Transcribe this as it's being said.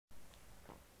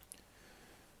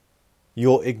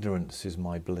Your ignorance is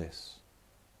my bliss.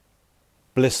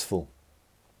 Blissful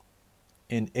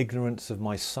in ignorance of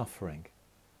my suffering.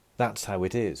 That's how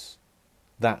it is.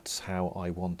 That's how I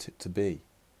want it to be.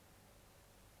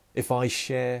 If I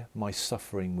share my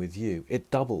suffering with you,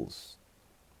 it doubles.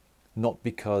 Not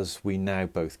because we now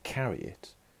both carry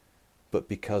it, but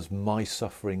because my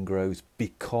suffering grows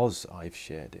because I've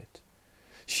shared it.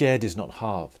 Shared is not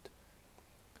halved.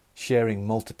 Sharing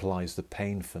multiplies the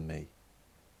pain for me.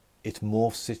 It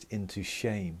morphs it into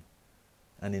shame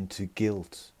and into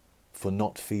guilt for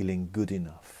not feeling good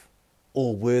enough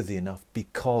or worthy enough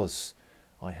because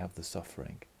I have the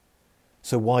suffering.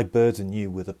 So why burden you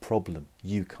with a problem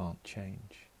you can't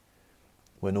change,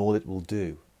 when all it will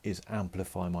do is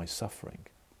amplify my suffering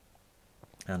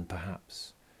and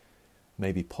perhaps,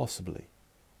 maybe possibly,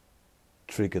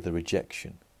 trigger the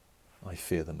rejection I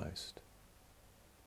fear the most.